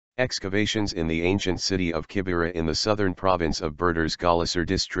Excavations in the ancient city of Kibyra in the southern province of Burdur's Gölhisar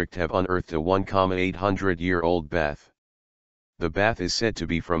district have unearthed a 1,800-year-old bath. The bath is said to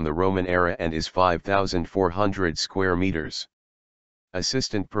be from the Roman era and is 5,400 square meters.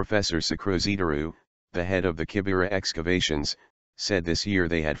 Assistant Professor Şükrü Özüdoğru, the head of the Kibyra excavations, said this year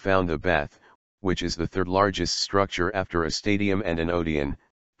they had found the bath, which is the third largest structure after a stadium and an odeon,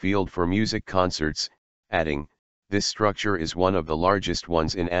 field for music concerts, adding, "This structure is one of the largest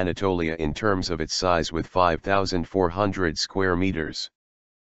ones in Anatolia in terms of its size with 5,400 square meters.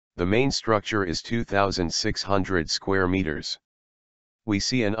 The main structure is 2,600 square meters. We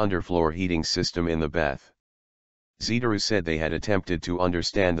see an underfloor heating system in the bath." Özüdoğru said they had attempted to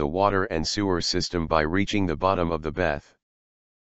understand the water and sewer system by reaching the bottom of the bath.